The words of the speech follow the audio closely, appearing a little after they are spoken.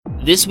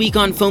This week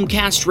on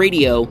Foamcast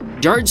Radio,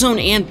 Dart Zone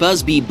and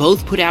Buzzbee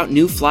both put out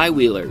new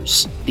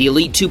flywheelers. The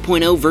Elite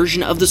 2.0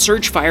 version of the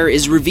Surgefire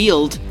is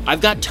revealed. I've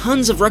got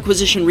tons of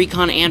Requisition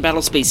Recon and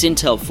Battlespace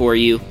intel for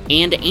you.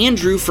 And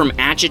Andrew from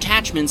Atch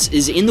Attachments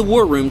is in the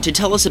war room to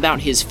tell us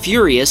about his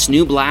furious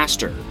new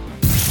blaster.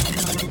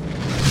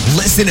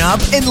 Listen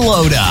up and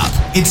load up.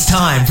 It's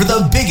time for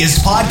the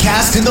biggest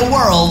podcast in the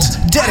world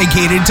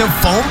dedicated to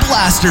foam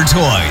blaster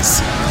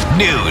toys.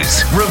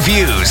 News,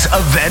 reviews,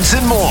 events,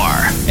 and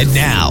more. And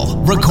now,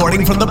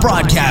 recording from the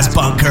broadcast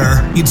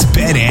bunker, it's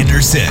Ben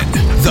Anderson,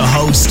 the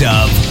host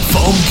of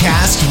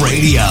Foamcast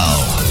Radio.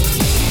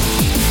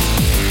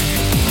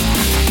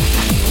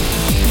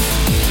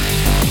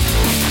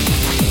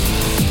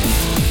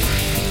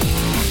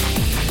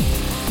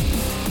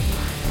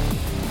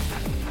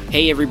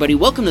 Hey everybody,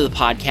 welcome to the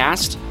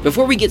podcast.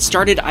 Before we get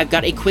started, I've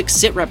got a quick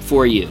sit rep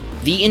for you.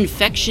 The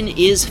infection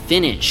is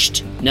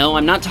finished. No,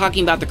 I'm not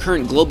talking about the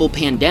current global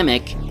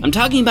pandemic. I'm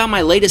talking about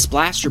my latest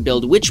blaster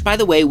build, which, by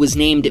the way, was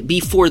named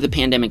before the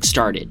pandemic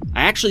started.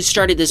 I actually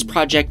started this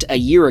project a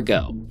year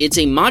ago. It's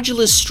a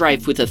modulus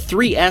Strife with a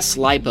 3S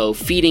LiPo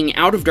feeding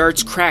out of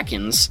darts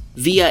Krakens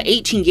via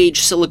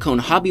 18-gauge silicone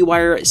hobby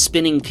wire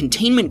spinning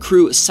Containment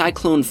Crew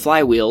Cyclone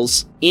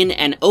flywheels in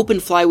an open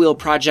flywheel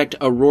project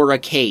Aurora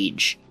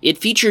cage. It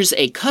features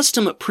a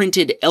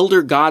custom-printed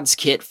Elder Gods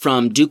kit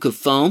from Duke of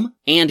Foam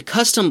and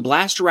custom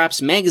Blaster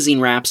Wraps magazine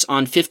wraps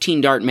on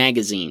 15-dart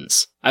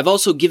magazines. I've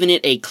also given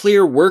it a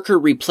clear worker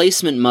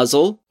replacement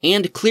muzzle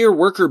and clear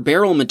worker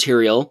barrel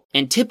material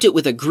and tipped it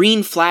with a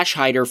green flash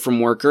hider from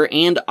worker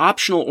and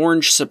optional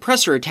orange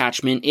suppressor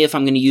attachment if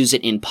I'm going to use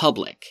it in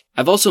public.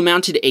 I've also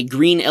mounted a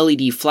green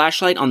LED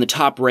flashlight on the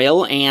top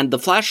rail, and the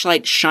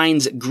flashlight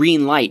shines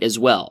green light as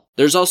well.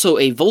 There's also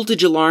a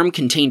voltage alarm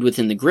contained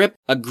within the grip,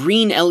 a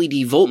green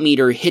LED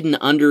voltmeter hidden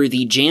under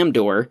the jam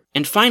door,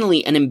 and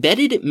finally an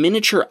embedded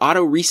miniature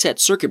auto reset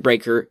circuit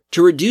breaker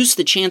to reduce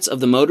the chance of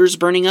the motors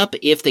burning up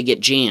if they get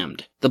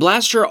jammed. The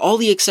blaster, all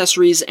the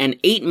accessories, and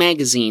 8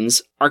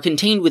 magazines are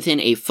contained within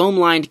a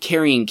foam-lined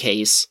carrying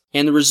case,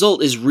 and the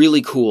result is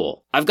really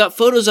cool. I've got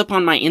photos up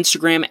on my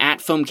Instagram at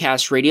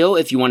Foamcast Radio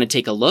if you want to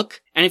take a look,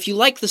 and if you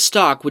like the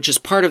stock, which is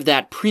part of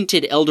that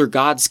printed Elder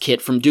Gods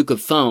kit from Duke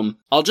of Foam,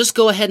 I'll just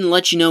go ahead and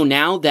let you know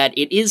now that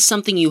it is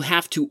something you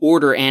have to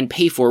order and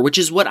pay for, which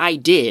is what I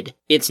did.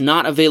 It's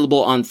not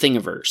available on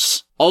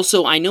Thingiverse.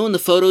 Also, I know in the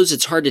photos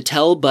it's hard to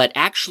tell, but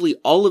actually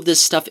all of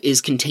this stuff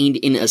is contained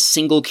in a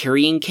single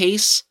carrying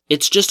case.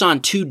 It's just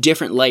on 2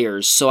 different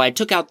layers, so I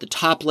took out the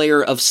top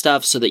layer of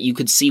stuff so that you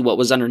could see what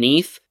was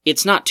underneath.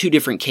 It's not 2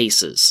 different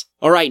cases.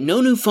 Alright,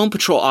 no new Foam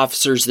Patrol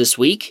officers this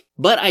week,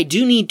 but I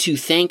do need to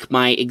thank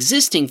my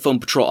existing Foam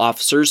Patrol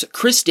officers,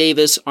 Chris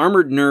Davis,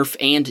 Armored Nerf,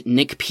 and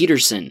Nick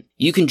Peterson.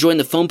 You can join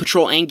the Foam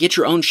Patrol and get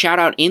your own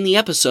shoutout in the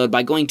episode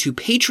by going to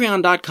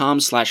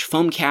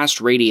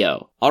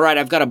patreon.com/foamcastradio. Alright,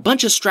 I've got a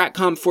bunch of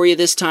StratCom for you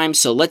this time,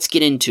 so let's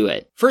get into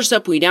it. First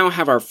up, we now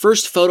have our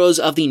first photos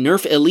of the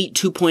Nerf Elite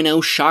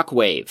 2.0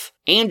 Shockwave.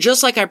 And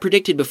just like I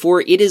predicted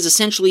before, it is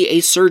essentially a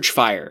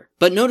Surgefire.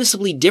 But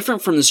noticeably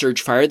different from the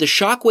Surgefire, the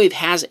Shockwave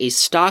has a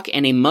stock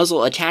and a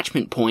muzzle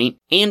attachment point,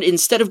 and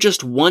instead of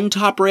just 1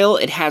 top rail,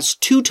 it has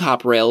 2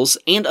 top rails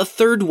and a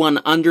third one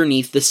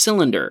underneath the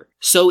cylinder.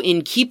 So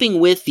in keeping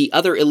with the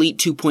other Elite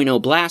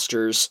 2.0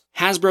 blasters,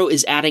 Hasbro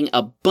is adding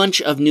a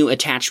bunch of new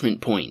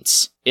attachment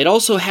points. It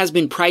also has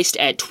been priced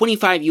at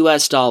 $25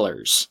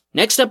 US.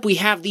 Next up, we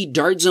have the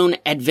Dart Zone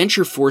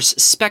Adventure Force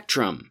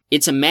Spectrum.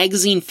 It's a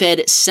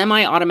magazine-fed,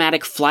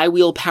 semi-automatic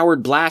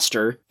flywheel-powered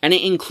blaster, and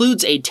it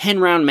includes a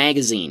 10-round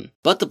magazine.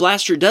 But the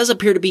blaster does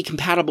appear to be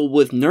compatible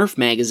with Nerf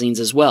magazines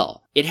as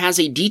well. It has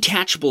a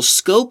detachable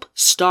scope,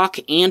 stock,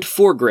 and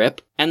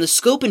foregrip, and the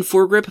scope and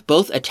foregrip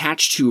both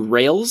attach to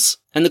rails,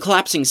 and the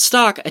collapsing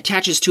stock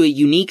attaches to a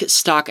unique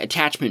stock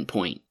attachment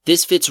point.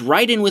 This fits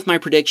right in with my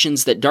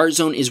predictions that Dart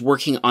Zone is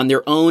working on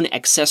their own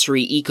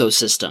accessory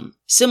ecosystem,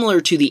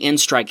 similar to the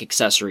N-Strike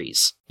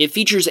accessories. It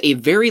features a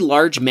very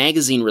large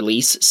magazine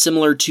release,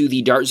 similar to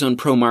the Dart Zone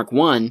Pro Mark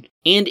I,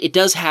 and it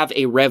does have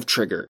a rev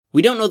trigger.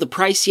 We don't know the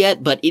price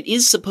yet, but it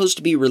is supposed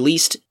to be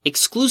released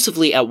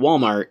exclusively at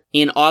Walmart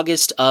in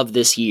August of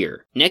this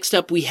year. Next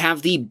up, we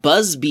have the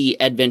Buzzbee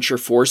Adventure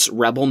Force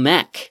Rebel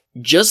Mech.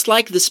 Just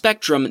like the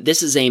Spectrum,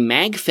 this is a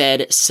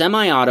mag-fed,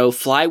 semi-auto,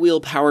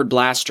 flywheel-powered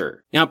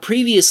blaster. Now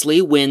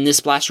previously, when this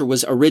blaster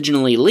was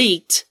originally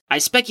leaked, I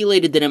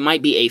speculated that it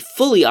might be a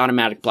fully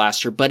automatic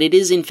blaster, but it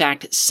is in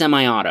fact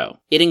semi-auto.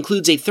 It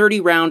includes a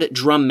 30-round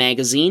drum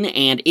magazine,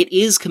 and it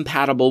is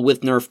compatible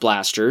with Nerf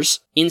blasters.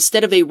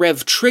 Instead of a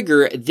rev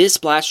trigger, this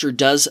blaster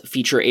does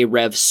feature a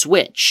rev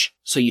switch.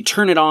 So you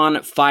turn it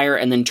on, fire,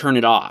 and then turn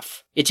it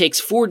off. It takes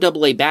 4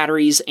 AA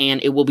batteries,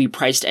 and it will be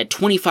priced at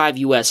 $25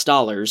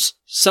 US.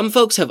 Some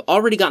folks have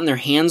already gotten their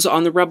hands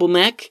on the Rebel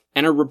mech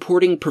and are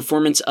reporting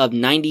performance of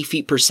 90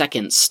 feet per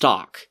second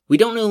stock. We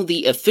don't know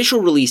the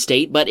official release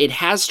date, but it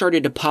has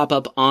started to pop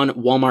up on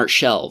Walmart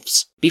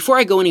shelves. Before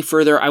I go any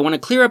further, I want to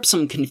clear up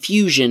some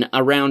confusion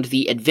around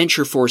the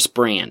Adventure Force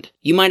brand.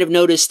 You might have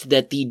noticed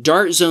that the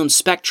Dart Zone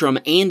Spectrum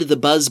and the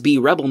Buzz B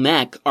Rebel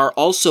mech are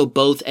also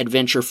both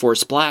Adventure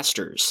Force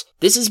blasters.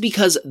 This is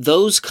because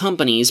those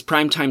companies,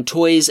 Primetime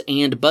Toys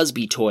and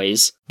Buzzbee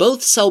Toys,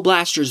 both sell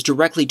blasters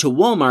directly to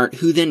Walmart,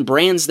 who then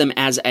brands them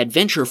as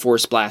Adventure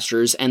Force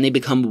blasters, and they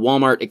become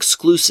Walmart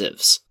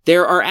exclusives.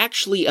 There are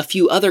actually a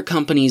few other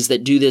companies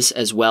that do this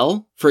as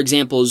well. For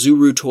example,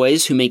 Zuru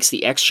Toys, who makes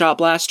the X-Shot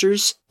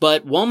blasters,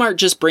 but Walmart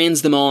just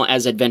brands them all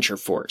as Adventure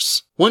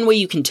Force. One way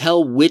you can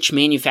tell which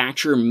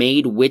manufacturer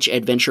made which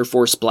Adventure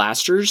Force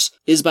blasters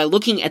is by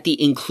looking at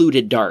the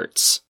included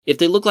darts. If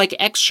they look like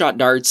X-Shot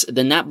darts,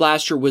 then that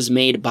blaster was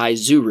made by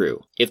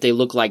Zuru. If they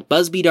look like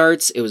Buzzbee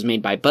darts, it was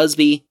made by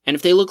Buzzbee. And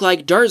if they look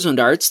like Dart Zone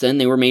darts, then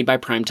they were made by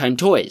Primetime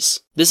Toys.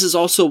 This is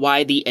also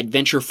why the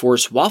Adventure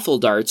Force waffle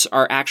darts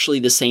are actually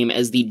the same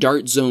as the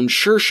Dart Zone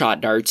Sure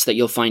Shot darts that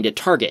you'll find at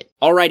Target.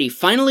 Alrighty,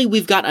 finally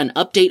we've got an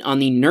update on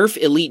the Nerf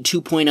Elite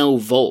 2.0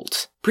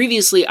 Volt.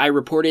 Previously, I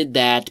reported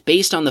that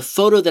based on the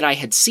photo that I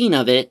had seen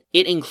of it,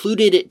 it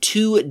included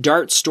 2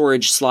 dart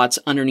storage slots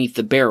underneath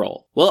the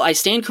barrel. Well, I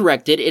stand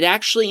corrected, it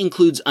actually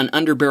includes an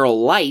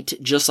underbarrel light,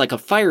 just like a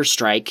Fire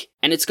Strike,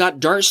 and it's got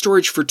dart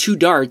storage for 2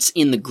 darts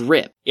in the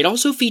grip. It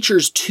also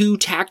features 2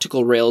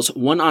 tactical rails,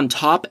 one on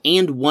top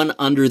and one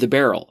under the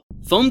barrel.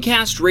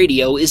 Foamcast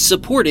Radio is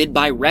supported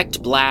by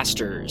Rect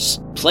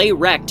Blasters. Play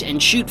Rect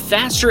and shoot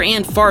faster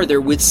and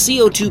farther with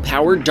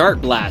CO2-powered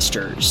dart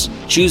blasters.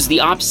 Choose the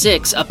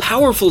Op6, a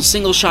powerful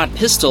single-shot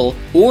pistol,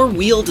 or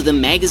wield the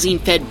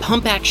magazine-fed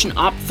pump-action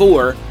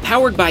Op4,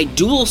 powered by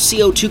dual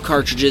CO2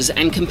 cartridges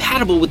and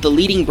compatible with the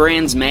leading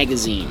brand's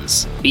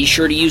magazines. Be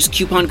sure to use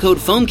coupon code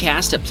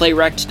FOAMCAST at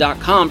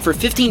playrect.com for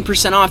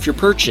 15% off your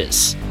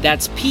purchase.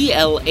 That's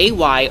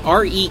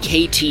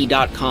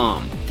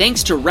PLAYREKT.com.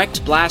 Thanks to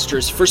Rect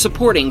Blasters for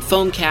supporting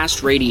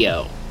Foamcast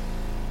Radio.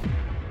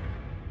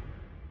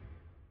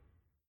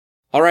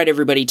 Alright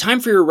everybody, time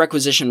for your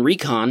requisition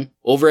recon.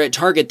 Over at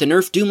Target, the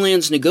Nerf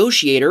Doomlands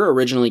Negotiator,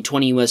 originally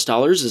 $20 US,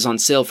 is on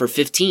sale for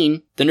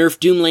 $15. The Nerf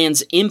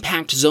Doomlands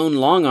Impact Zone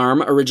Long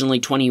Arm, originally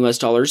 $20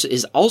 US,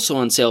 is also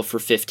on sale for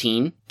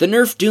 $15. The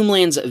Nerf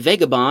Doomlands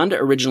Vagabond,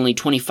 originally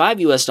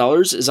 $25 US,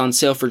 is on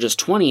sale for just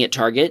 $20 at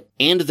Target.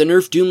 And the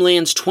Nerf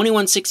Doomlands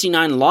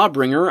 2169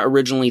 Lawbringer,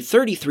 originally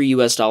 $33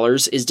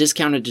 US, is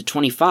discounted to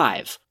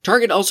 $25.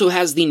 Target also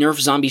has the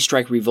Nerf Zombie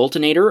Strike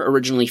Revoltinator,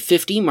 originally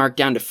 $50, marked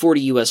down to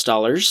 $40 US.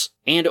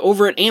 And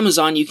over at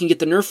Amazon, you can get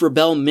the Nerf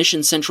Rebel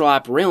Mission Central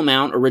App Rail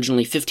Mount,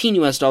 originally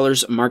 $15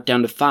 US, marked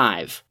down to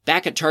 $5.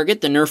 Back at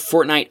Target, the Nerf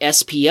Fortnite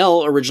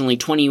SPL, originally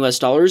 $20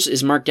 US,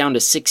 is marked down to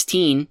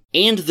 $16.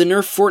 And the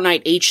Nerf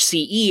Fortnite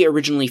HCE,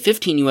 originally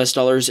 $15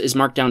 US, is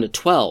marked down to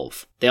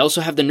 $12. They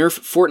also have the Nerf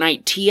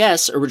Fortnite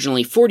TS,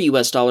 originally $40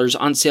 US,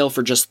 on sale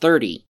for just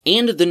 $30.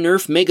 And the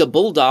Nerf Mega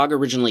Bulldog,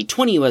 originally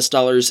 $20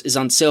 US, is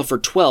on sale for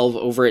 $12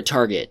 over at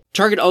Target.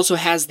 Target also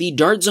has the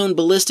Dart Zone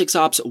Ballistics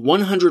Ops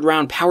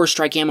 100-round Power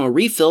Strike Ammo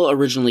Refill,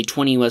 originally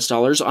 $20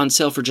 US, on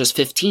sale for just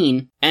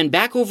 $15. And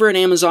back over at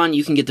Amazon,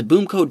 you can get the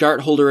Boomco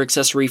Dart Holder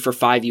accessory for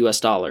 $5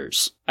 US.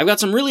 I've got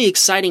some really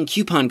exciting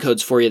coupon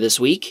codes for you this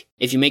week.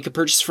 If you make a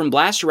purchase from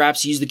Blaster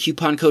Wraps, use the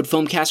coupon code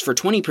FOAMCAST for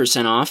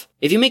 20% off.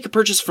 If you make a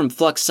purchase from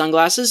Flux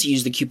Sunglasses,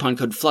 use the coupon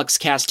code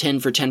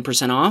FLUXCAST10 for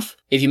 10% off.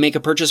 If you make a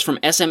purchase from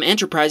SM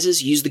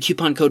Enterprises, use the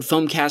coupon code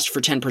FOAMCAST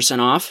for 10%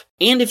 off.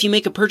 And if you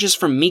make a purchase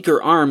from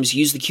Meeker Arms,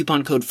 use the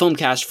coupon code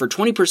FOAMCAST for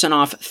 20%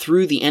 off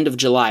through the end of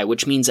July,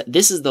 which means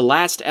this is the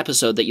last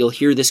episode that you'll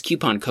hear this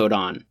coupon code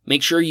on.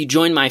 Make sure you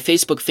join my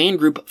Facebook fan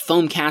group,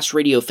 Foamcast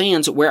Radio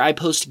Fans, where I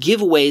post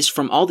giveaways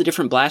from all the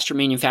different blaster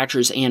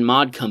manufacturers and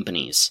mod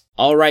companies.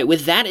 Alright,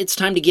 with that, it's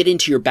time to get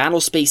into your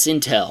Battlespace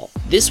intel.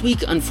 This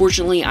week,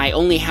 unfortunately, I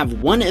only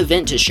have one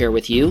event to share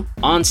with you.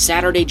 On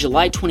Saturday,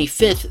 July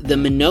 25th, the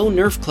Minot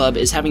Nerf Club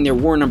is having their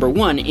War Number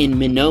 1 in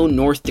Minot,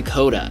 North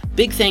Dakota.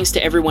 Big thanks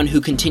to everyone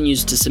who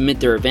continues to submit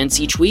their events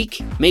each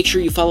week. Make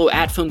sure you follow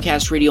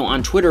 @Foamcast Radio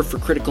on Twitter for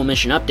critical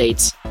mission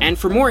updates. And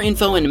for more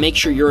info and to make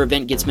sure your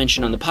event gets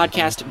mentioned on the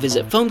podcast,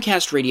 visit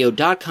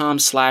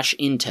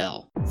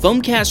foamcastradio.com/intel.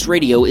 Foamcast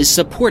Radio is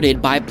supported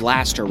by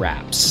Blaster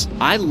Wraps.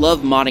 I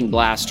love modding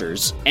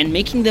blasters, and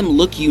making them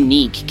look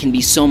unique can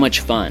be so much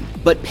fun.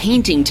 But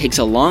painting takes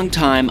a long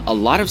time, a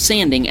lot of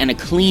sanding, and a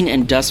clean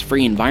and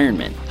dust-free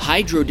environment.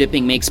 Hydro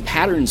dipping makes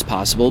patterns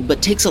possible,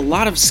 but takes a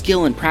lot of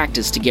skill and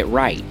practice to get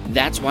right.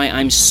 That's why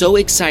I'm so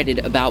excited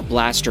about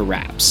Blaster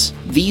Wraps.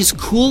 These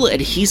cool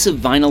adhesive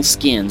vinyl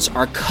skins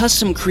are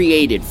custom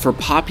created for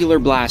popular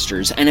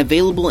blasters and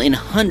available in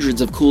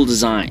hundreds of cool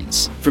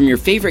designs. From your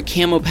favorite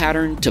camo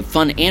pattern to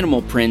fun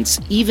animal prints,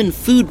 even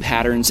food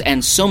patterns,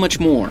 and so much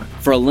more.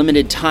 For a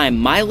limited time,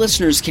 my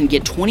listeners can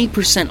get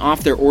 20%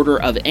 off their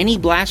order of any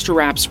Blaster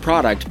Wraps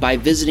product by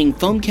visiting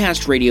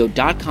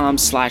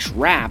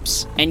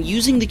foamcastradio.com/wraps and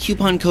using the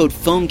coupon code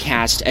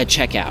FOAMCAST at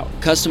checkout.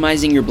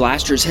 Customizing your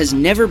blasters has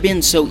never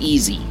been so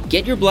easy.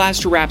 Get your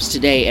Blaster Wraps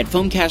today at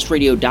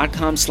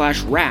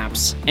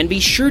foamcastradio.com/wraps and be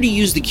sure to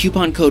use the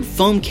coupon code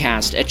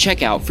FOAMCAST at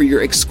checkout for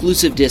your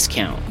exclusive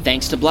discount.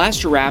 Thanks to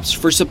Blaster Wraps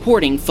for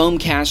supporting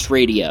Foamcast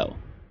Radio.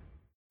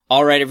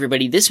 All right,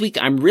 everybody. This week,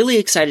 I'm really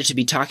excited to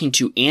be talking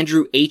to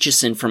Andrew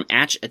Aitchison from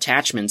Atch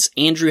Attachments.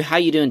 Andrew, how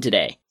you doing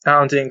today? Oh,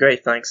 I'm doing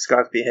great, thanks.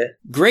 Glad to be here.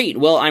 Great.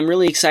 Well, I'm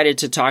really excited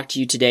to talk to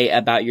you today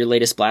about your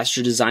latest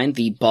blaster design,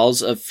 the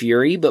Balls of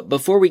Fury. But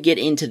before we get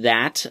into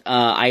that,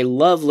 I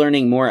love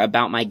learning more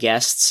about my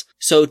guests.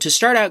 So to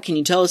start out, can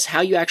you tell us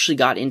how you actually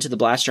got into the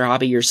blaster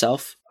hobby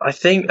yourself? I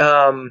think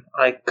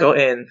I got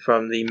in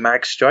from the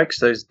Mag Strikes,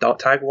 those dot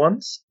tag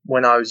ones,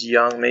 when I was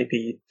young,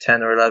 maybe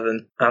 10 or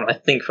 11. I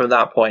think from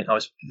that point I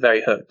was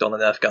very hooked on the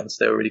Nerf guns.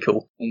 They were really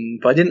cool.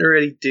 But I didn't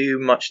really do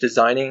much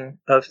designing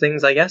of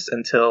things, I guess,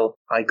 until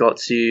I got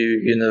to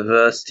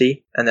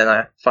university, and then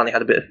I finally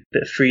had a bit of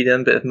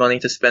freedom, bit of money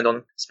to spend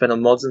on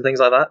mods and things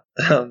like that.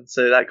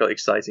 So that got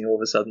exciting all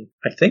of a sudden.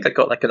 I think I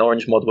got like an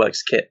Orange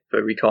ModWorks kit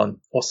for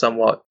Recon or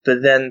somewhat,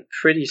 but then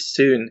pretty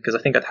soon, because I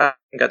think I'd had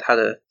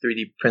a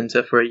 3D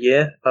printer for a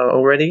year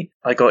already,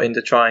 I got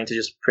into trying to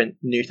just print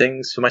new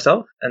things for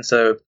myself, and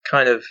so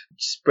kind of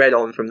spread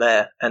on from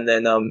there. And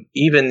then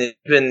even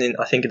in,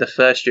 I think in the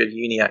first year of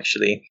uni,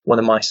 actually, one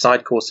of my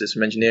side courses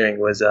from engineering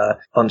was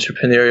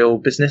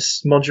entrepreneurial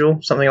business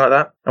module, something like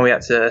that, and we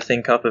had to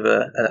think up of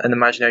an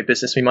imaginary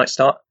business we might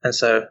start. And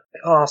so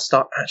I'll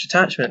start Atch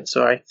Attachments,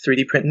 so I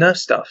 3D print Nerf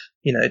stuff.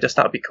 Just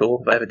that would be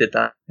cool if I ever did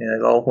that.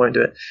 Lol, won't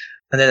do it.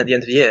 And then at the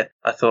end of the year,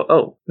 I thought,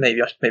 oh,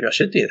 maybe I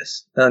should do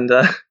this. And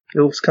it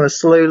all kind of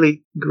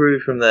slowly grew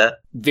from there.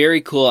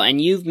 Very cool. And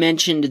you've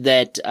mentioned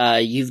that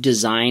you've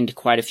designed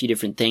quite a few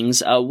different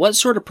things. What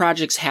sort of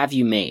projects have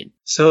you made?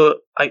 So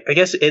I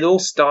guess it all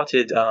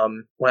started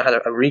when I had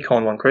a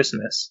Recon one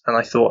Christmas, and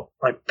I thought,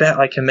 I bet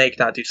I can make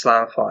that do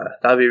Slamfire.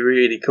 That'd be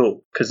really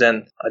cool, because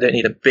then I don't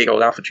need a big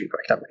old Alpha Trooper.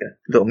 I can have like a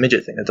little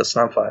midget thing that does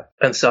Slamfire.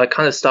 And so I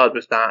kind of started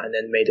with that and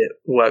then made it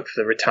work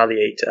for the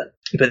Retaliator.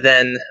 But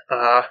then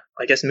I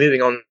guess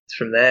moving on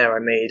from there, I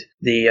made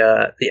the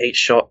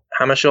 8-shot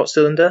hammer shot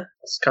cylinder.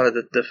 It's kind of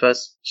the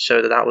first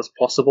show that was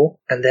possible.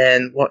 And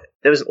then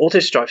there was an Auto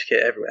Strife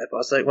kit everywhere, but I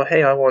was like, well,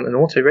 hey, I want an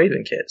Auto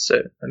Raven kit. So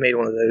I made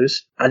one of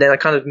those. And then I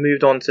kind of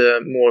moved on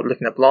to more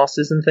looking at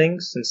blasters and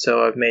things. And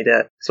so I've made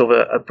a sort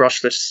of a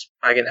brushless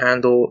bag and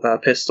handle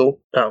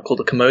pistol called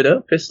the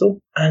Komodo pistol.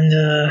 And,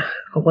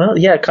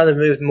 kind of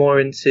moved more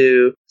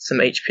into some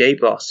HPA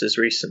blasters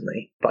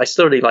recently. But I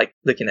still really like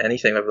looking at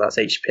anything, whether that's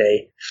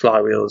HPA,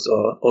 flywheels,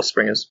 or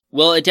springers.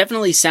 Well, it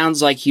definitely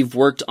sounds like you've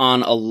worked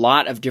on a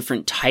lot of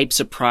different types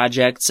of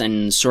projects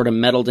and sort of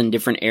meddled in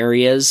different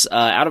areas.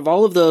 Out of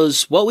all of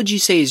those, what would you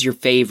say is your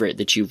favorite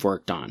that you've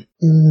worked on?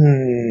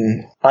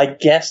 I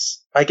guess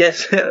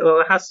well,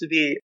 it has to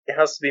be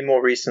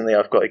more recently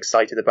I've got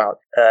excited about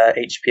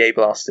HPA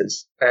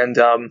blasters, and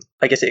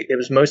I guess it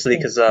was mostly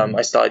because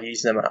I started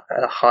using them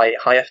at high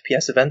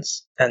FPS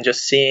events, and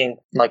just seeing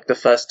like the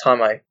first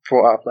time I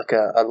brought up like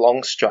a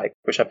long strike,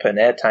 which I put an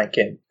air tank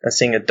in, and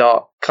seeing a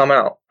dart come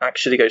out,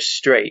 actually go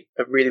straight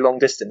a really long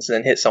distance and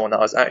then hit someone that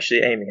I was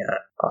actually aiming at.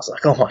 I was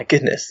like, oh my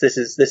goodness, this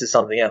is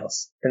something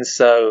else. And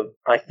so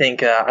I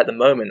think at the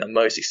moment I'm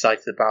most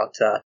excited about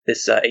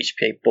this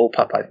HPA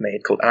bullpup I've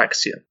made called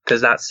Axiom, because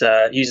that's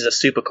uses a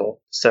supercore.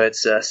 So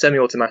it's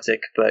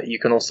semi-automatic, but you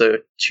can also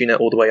tune it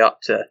all the way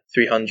up to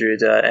 300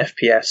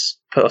 FPS,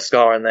 put a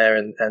scar in there,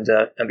 and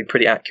be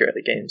pretty accurate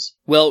at games.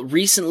 Well,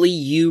 recently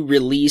you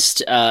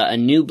released a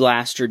new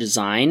blaster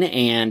design,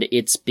 and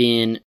it's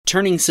been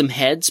turning some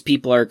heads.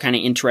 People are kind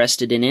of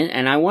interested in it,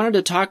 and I wanted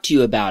to talk to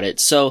you about it.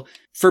 So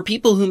for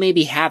people who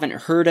maybe haven't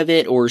heard of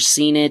it or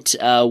seen it,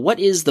 what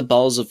is the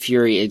Balls of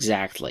Fury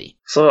exactly?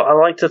 So I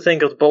like to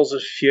think of the Balls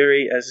of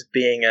Fury as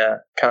being a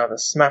kind of a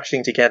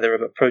smashing together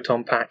of a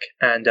Proton Pack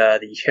and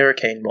the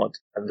Hurricane mod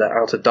that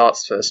Outer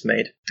Darts first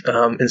made.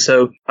 And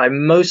so I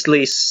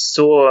mostly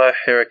saw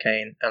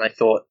Hurricane, and I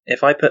thought,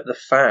 if I put the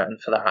fan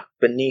for that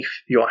beneath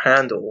your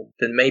handle,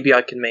 then maybe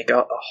I can make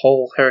a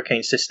whole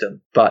Hurricane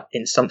system, but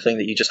in something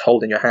that you just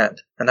hold in your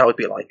hand. And that would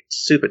be like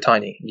super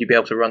tiny. You'd be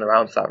able to run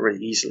around with that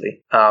really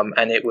easily.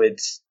 And it would,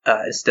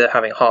 instead of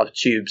having hard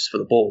tubes for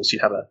the balls,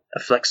 you'd have a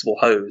flexible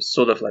hose,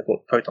 sort of like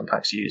what Proton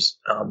Packs use,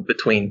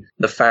 between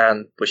the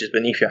fan, which is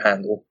beneath your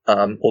handle,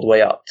 all the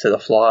way up to the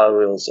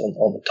flywheels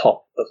on the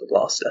top of the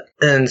blaster.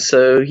 And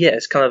so, yeah,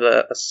 it's kind of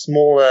a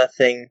smaller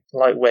thing,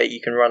 lightweight,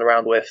 you can run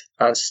around with,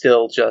 and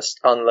still just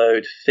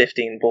unload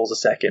 15 balls a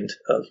second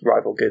of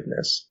rival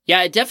goodness.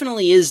 Yeah, it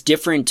definitely is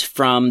different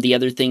from the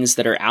other things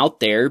that are out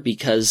there,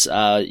 because,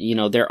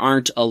 there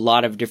aren't a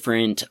lot of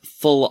different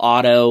full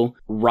auto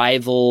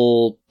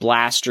rival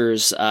blasters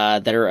blasters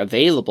that are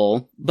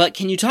available, but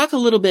can you talk a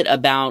little bit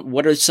about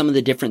what are some of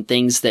the different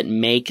things that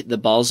make the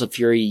Balls of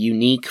Fury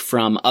unique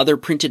from other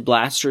printed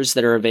blasters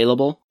that are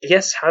available?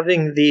 Yes,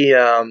 having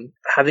the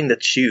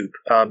tube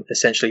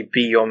essentially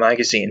be your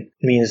magazine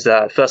means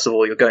that, first of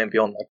all, you're going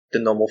beyond the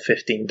normal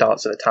 15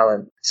 darts of a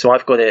Talon. So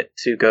I've got it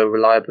to go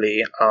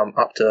reliably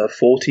up to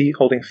 40,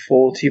 holding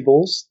 40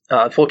 balls.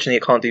 Unfortunately,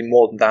 it can't do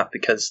more than that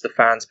because the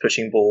fan's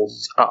pushing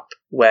balls up,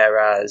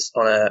 whereas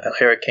on a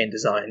Hurricane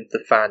design, the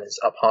fan is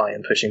up high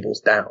and pushing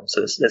balls down,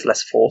 so there's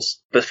less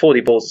force. But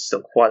 40 balls is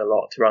still quite a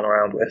lot to run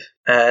around with.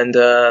 And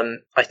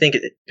I think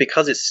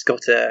because it's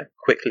got a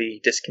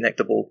quickly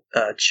disconnectable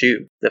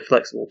tube, the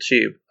flexible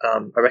tube, I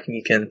reckon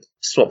you can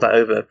swap that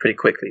over pretty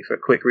quickly for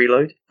a quick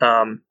reload.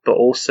 But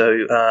also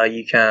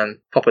you can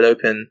pop it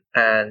open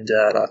and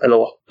a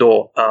little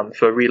door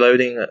for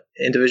reloading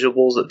individual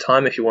balls at a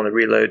time if you want to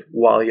reload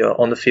while you're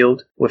on the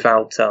field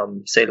without,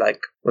 say, like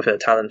with a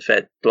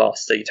Talon-fed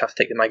blaster, you'd have to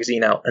take the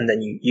magazine out and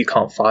then you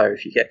can't fire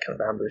if you get kind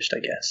of ambushed, I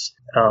guess.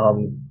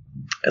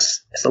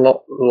 It's a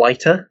lot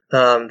lighter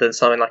than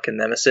something like a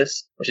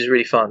Nemesis, which is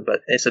really fun,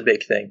 but it's a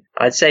big thing.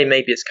 I'd say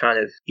maybe it's kind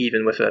of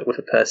even with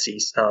a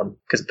Perseus,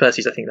 because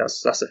Perseus, I think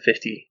that's a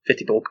 50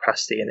 ball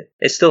capacity, and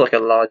it's still like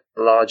a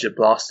larger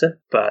blaster,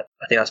 but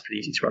I think that's pretty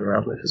easy to run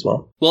around with as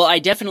well. Well, I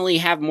definitely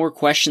have more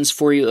questions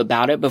for you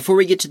about it. Before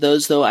we get to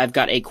those, though, I've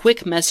got a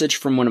quick message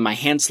from one of my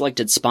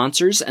hand-selected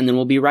sponsors, and then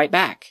we'll be right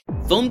back.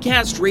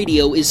 Foamcast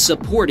Radio is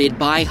supported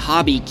by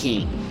Hobby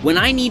King. When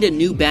I need a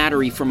new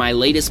battery for my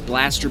latest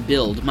blaster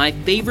build, my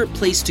favorite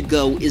place to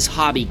go is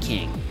Hobby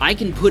King. I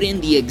can put in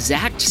the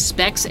exact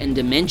specs and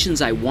dimensions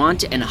I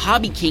want, and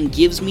Hobby King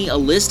gives me a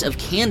list of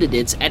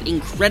candidates at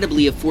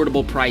incredibly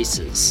affordable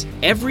prices.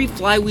 Every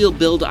flywheel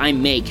build I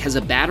make has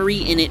a battery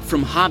in it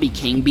from Hobby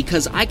King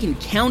because I can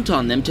count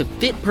on them to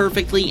fit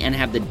perfectly and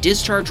have the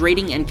discharge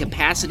rating and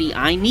capacity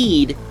I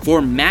need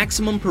for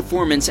maximum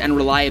performance and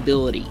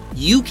reliability.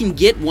 You can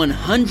get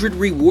 100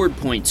 reward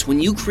points when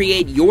you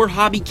create your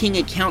Hobby King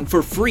account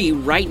for free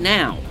right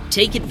now.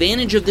 Take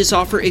advantage of this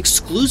offer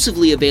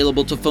exclusively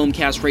available to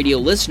Foamcast Radio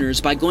listeners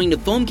by going to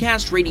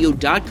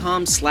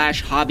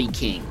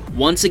foamcastradio.com/hobbyking.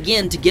 Once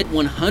again, to get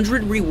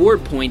 100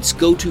 reward points,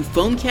 go to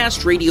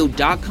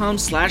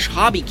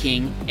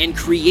foamcastradio.com/hobbyking and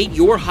create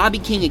your Hobby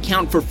King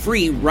account for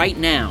free right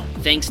now.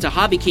 Thanks to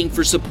Hobby King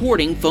for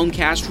supporting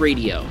Foamcast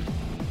Radio.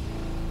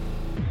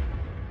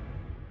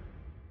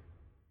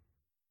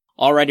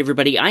 Alright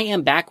everybody, I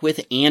am back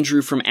with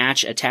Andrew from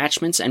Atch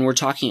Attachments, and we're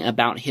talking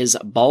about his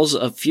Balls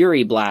of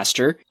Fury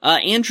blaster.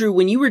 Andrew,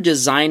 when you were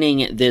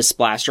designing this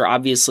blaster,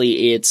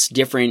 obviously it's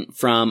different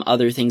from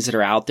other things that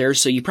are out there,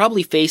 so you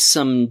probably faced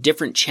some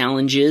different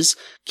challenges.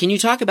 Can you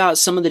talk about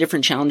some of the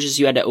different challenges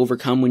you had to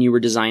overcome when you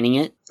were designing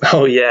it?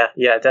 Oh yeah,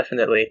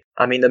 definitely.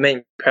 I mean, the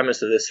main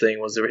premise of this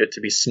thing was for it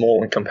to be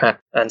small and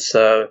compact, and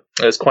so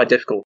it was quite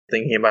difficult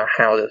thinking about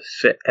how to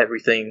fit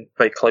everything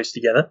very close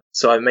together.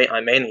 So I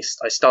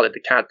started the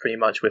CAD pretty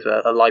much with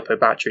a LiPo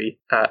battery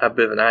at a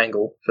bit of an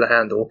angle for the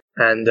handle,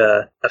 and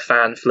a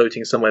fan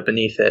floating somewhere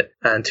beneath it,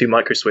 and two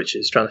micro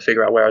switches, trying to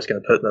figure out where I was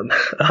going to put them.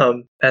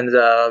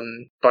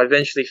 But I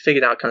eventually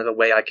figured out kind of a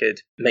way I could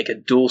make a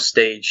dual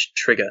stage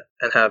trigger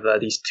and have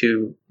these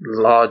two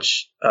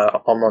large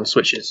on-run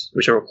switches,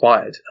 which are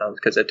required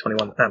because they're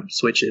 21 amp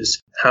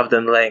switches, have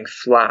them laying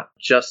flat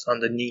just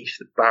underneath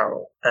the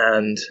barrel.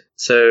 And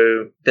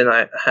so then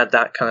I had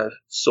that kind of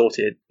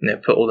sorted,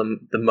 put all the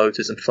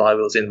motors and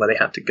flywheels in where they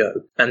had to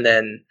go. And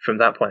then from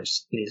that point, I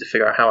just needed to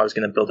figure out how I was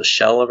going to build a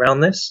shell around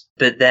this.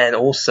 But then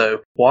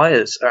also,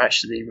 wires are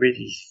actually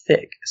really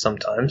thick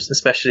sometimes,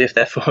 especially if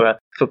they're for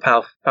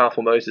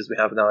powerful motors we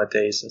have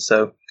nowadays. And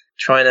so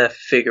trying to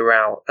figure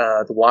out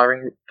the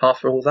wiring path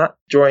for all that.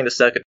 Drawing the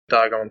circuit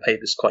diagram on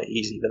paper is quite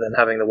easy, but then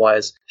having the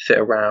wires fit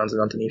around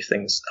and underneath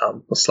things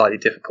was slightly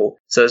difficult.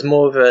 So it's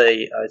more of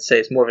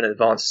an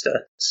advanced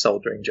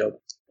soldering job,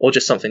 or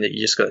just something that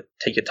you just got to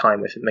take your time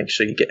with and make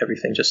sure you get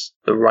everything just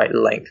the right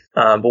length.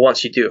 But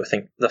once you do, I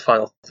think the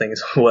final thing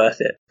is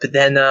worth it. But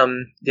then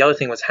the other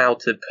thing was how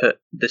to put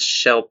the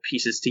shell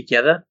pieces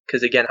together,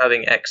 because again,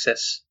 having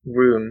excess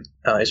room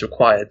is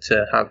required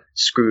to have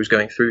screws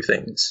going through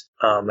things.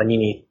 And you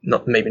need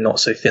maybe not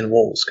so thin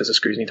walls because the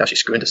screws need to actually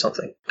screw into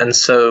something. And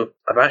so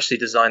I've actually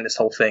designed this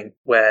whole thing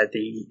where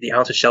the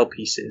outer shell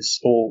pieces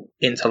all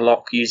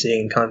interlock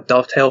using kind of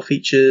dovetail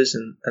features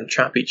and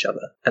trap each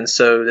other. And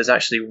so there's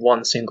actually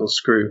one single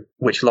screw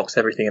which locks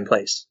everything in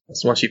place.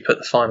 That's once you put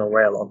the final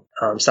rail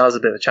on. So that was a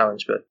bit of a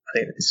challenge, but I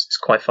think it's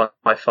quite fun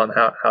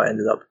how it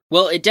ended up.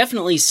 Well, it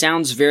definitely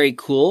sounds very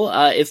cool.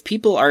 If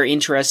people are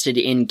interested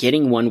in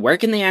getting one, where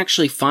can they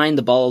actually find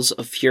the Balls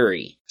of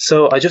Fury?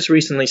 So I just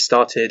recently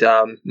started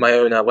my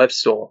own web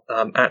store,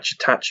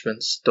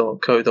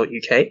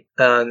 atchattachments.co.uk,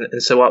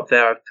 and so up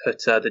there I've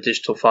put the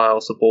digital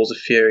files of Balls of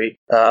Fury,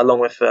 along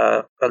with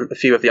a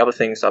few of the other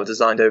things that I've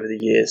designed over the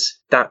years.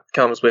 That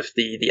comes with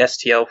the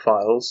STL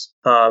files,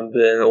 but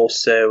then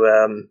also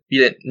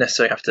you don't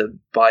necessarily have to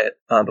buy it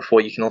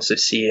before. You can also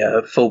see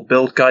a full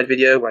build guide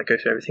video where I go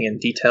through everything in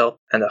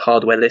detail, and a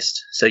hardware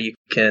list, so you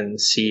can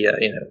see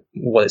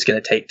what it's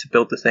going to take to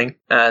build the thing.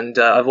 And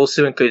I've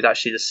also included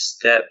actually the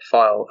step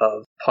file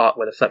of part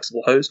where the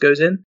flexible hose goes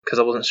in, because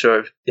I wasn't sure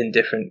if in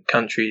different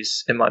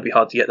countries it might be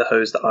hard to get the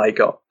hose that I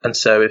got. And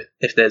so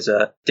if there's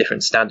a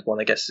different standard one,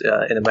 I guess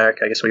in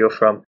America, I guess where you're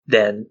from,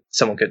 then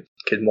someone could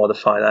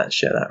modify that and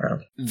share that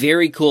around.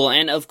 Very cool.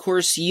 And of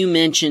course, you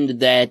mentioned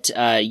that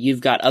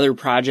you've got other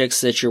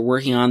projects that you're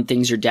working on,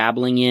 things you're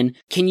dabbling in.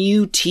 Can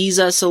you tease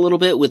us a little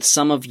bit with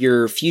some of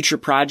your future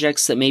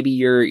projects that maybe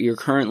you're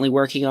currently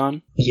working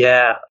on?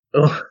 Yeah.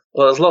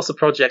 Well, there's lots of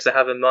projects I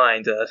have in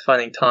mind.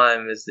 Finding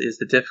time is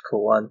the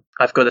difficult one.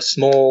 I've got a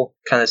small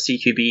kind of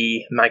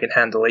CQB mag and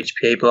handle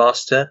HPA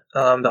blaster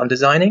that I'm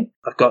designing.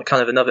 I've got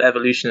kind of another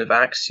evolution of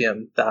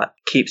Axiom that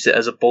keeps it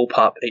as a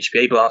bullpup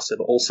HPA blaster,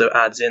 but also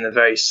adds in a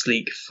very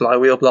sleek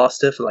flywheel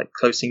blaster for like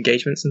close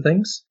engagements and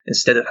things,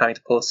 instead of having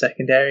to pull a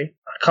secondary.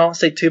 I can't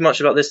say too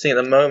much about this thing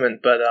at the moment,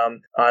 but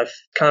I've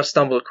kind of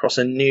stumbled across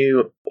a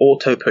new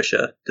auto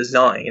pusher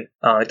design.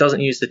 It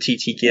doesn't use the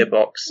TT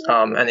gearbox,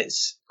 and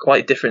it's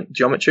quite different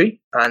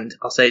geometry, and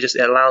I'll say it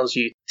allows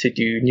you to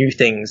do new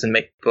things and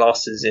make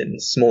blasters in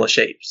smaller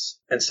shapes.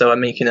 And so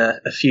I'm making a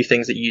few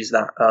things that use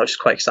that, which is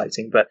quite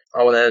exciting, but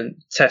I want to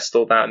test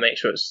all that and make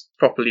sure it's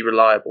properly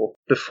reliable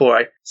before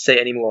I say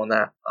any more on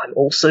that. I'm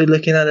also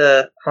looking at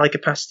a high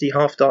capacity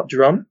half dart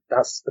drum.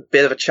 That's a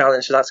bit of a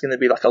challenge, so that's going to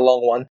be like a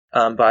long one,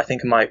 but I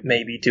think I might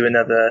maybe do an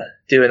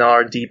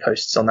R&D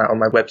posts on that on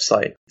my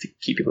website to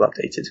keep people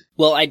updated.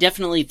 Well, I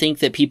definitely think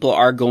that people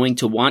are going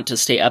to want to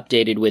stay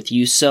updated with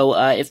you, so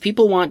if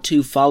people want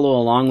to follow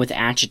along with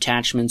Atch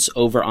Attachments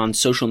over on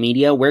social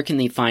media, where can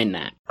they find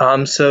that?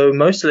 So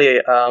mostly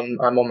I'm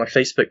on my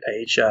Facebook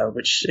page,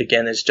 which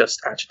again is just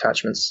Atch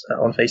Attachments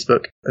on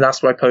Facebook. And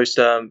that's where I post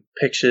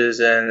pictures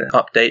and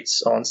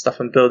updates on stuff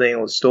I'm building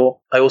or the store.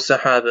 I also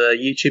have a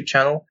YouTube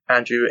channel,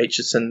 Andrew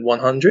Aitchison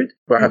 100,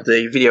 where I have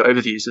the video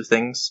overviews of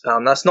things.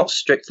 That's not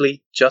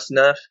strictly just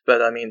Nerf,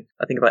 but I mean,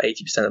 I think about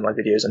 80% of my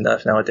videos are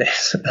Nerf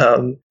nowadays.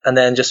 And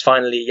then just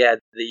finally,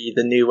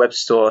 the new web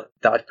store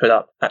that I've put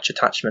up,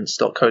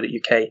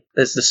 atchattachments.co.uk.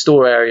 There's the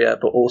store area,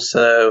 but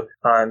also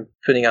I'm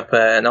putting up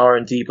an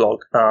R&D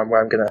blog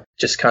where I'm going to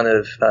just kind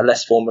of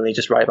less formally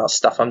just write about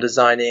stuff I'm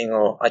designing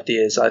or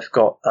ideas I've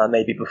got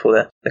maybe before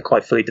they're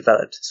quite fully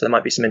developed. So there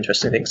might be some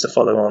interesting things to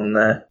follow on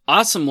there.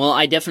 Awesome. Well,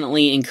 I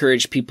definitely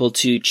encourage people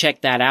to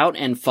check that out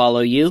and follow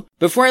you.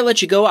 Before I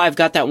let you go, I've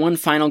got that one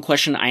final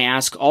question I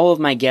ask all of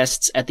my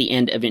guests at the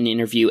end of an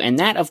interview, and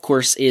that, of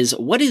course, is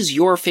what is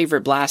your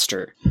favorite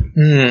blaster?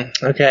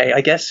 Okay,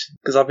 I guess,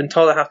 because I've been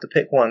told I have to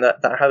pick one that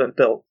I haven't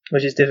built,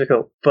 which is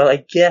difficult. But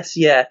I guess,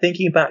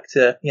 thinking back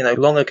to,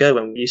 long ago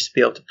when we used to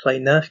be able to play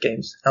Nerf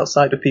games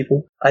outside with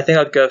people, I think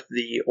I'd go for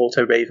the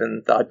Auto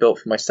Raven that I built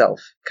for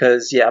myself.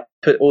 Because, I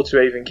put Auto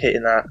Raven kit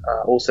in that,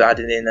 also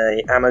added in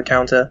a ammo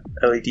counter,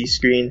 LED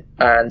screen,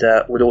 and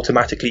would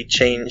automatically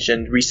change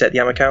and reset the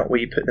ammo count where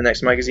you put the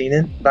next magazine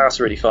in. That's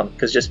really fun,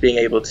 because just being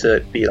able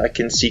to be like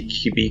in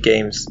CQB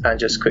games and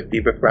just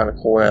quickly rip around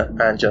the corner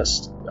and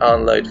just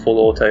unload full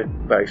auto,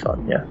 very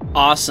fun,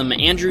 Awesome.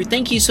 Andrew,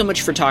 thank you so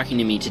much for talking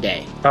to me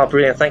today. Oh,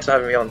 brilliant. Thanks for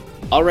having me on.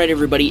 Alright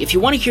everybody, if you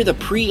want to hear the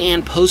pre-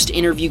 and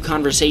post-interview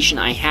conversation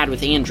I had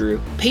with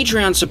Andrew,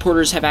 Patreon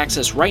supporters have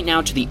access right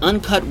now to the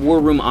uncut War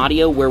Room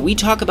audio where we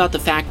talk about the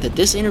fact that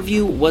this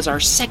interview was our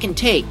second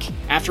take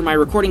after my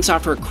recording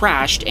software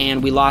crashed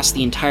and we lost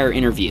the entire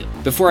interview.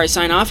 Before I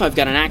sign off, I've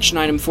got an action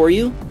item for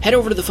you. Head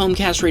over to the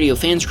Foamcast Radio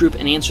fans group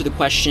and answer the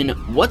question,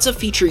 what's a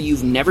feature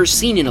you've never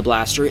seen in a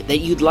blaster that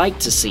you'd like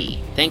to see?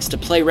 Thanks to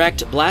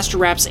PlayWrecked, Blaster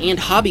Wraps, and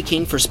Hobby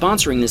King for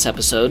sponsoring this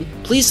episode.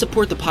 Please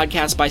support the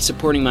podcast by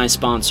supporting my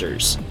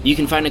sponsors. You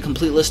can find a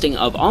complete listing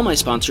of all my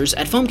sponsors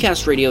at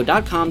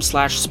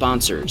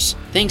foamcastradio.com/sponsors.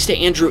 Thanks to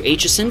Andrew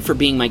Aitchison for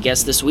being my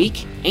guest this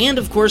week, and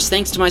of course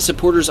thanks to my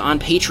supporters on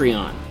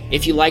Patreon.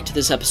 If you liked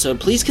this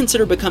episode, please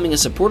consider becoming a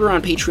supporter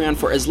on Patreon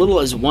for as little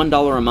as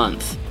 $1 a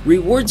month.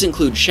 Rewards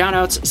include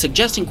shoutouts,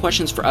 suggesting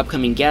questions for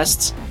upcoming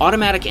guests,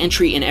 automatic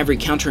entry in every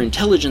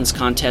counterintelligence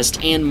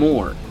contest, and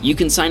more. You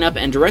can sign up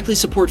and directly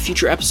support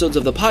future episodes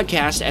of the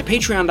podcast at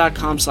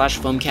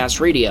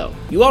patreon.com/foamcastradio.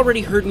 You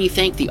already heard me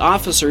thank the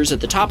officers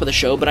at the top of the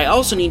show, but I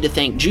also need to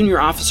thank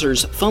junior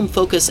officers Foam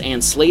Focus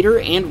and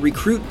Slater and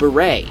Recruit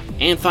Beret.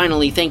 And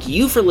finally, thank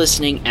you for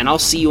listening, and I'll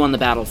see you on the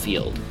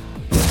battlefield.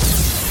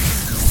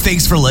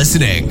 Thanks for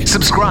listening.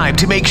 Subscribe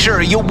to make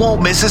sure you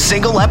won't miss a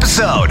single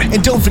episode.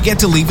 And don't forget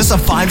to leave us a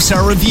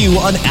 5-star review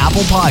on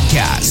Apple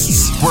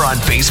Podcasts. We're on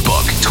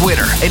Facebook,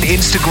 Twitter, and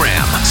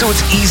Instagram, so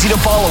it's easy to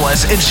follow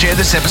us and share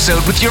this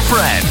episode with your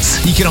friends.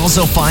 You can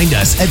also find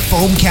us at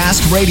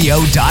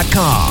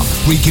foamcastradio.com,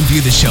 where you can view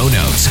the show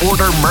notes,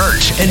 order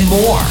merch, and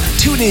more.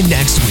 Tune in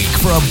next week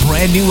for a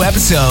brand new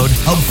episode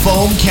of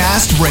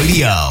Foamcast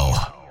Radio.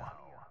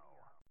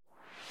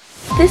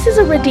 This is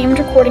a Redeemed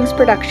Recordings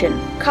production.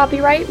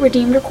 Copyright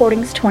Redeemed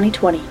Recordings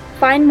 2020.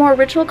 Find more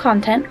original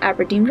content at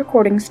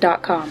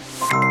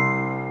redeemedrecordings.com.